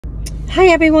Hi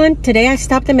everyone, today I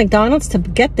stopped at McDonald's to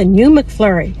get the new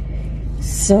McFlurry.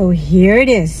 So here it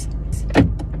is.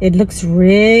 It looks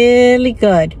really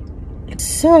good.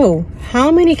 So, how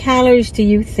many calories do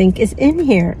you think is in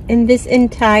here, in this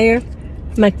entire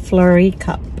McFlurry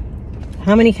cup?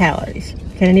 How many calories?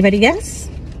 Can anybody guess?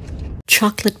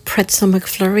 Chocolate Pretzel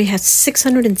McFlurry has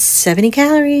 670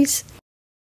 calories.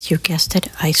 You guessed it,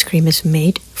 ice cream is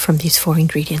made from these 4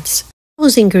 ingredients.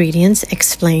 Those ingredients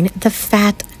explain the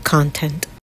fat content.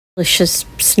 Delicious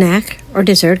snack or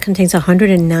dessert contains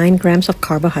 109 grams of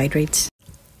carbohydrates.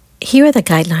 Here are the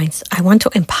guidelines. I want to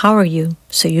empower you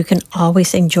so you can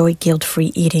always enjoy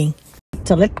guilt-free eating.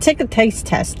 So let's take a taste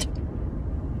test.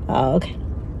 Okay.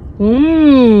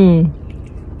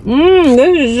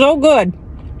 This is so good.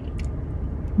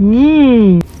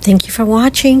 Thank you for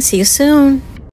watching. See you soon.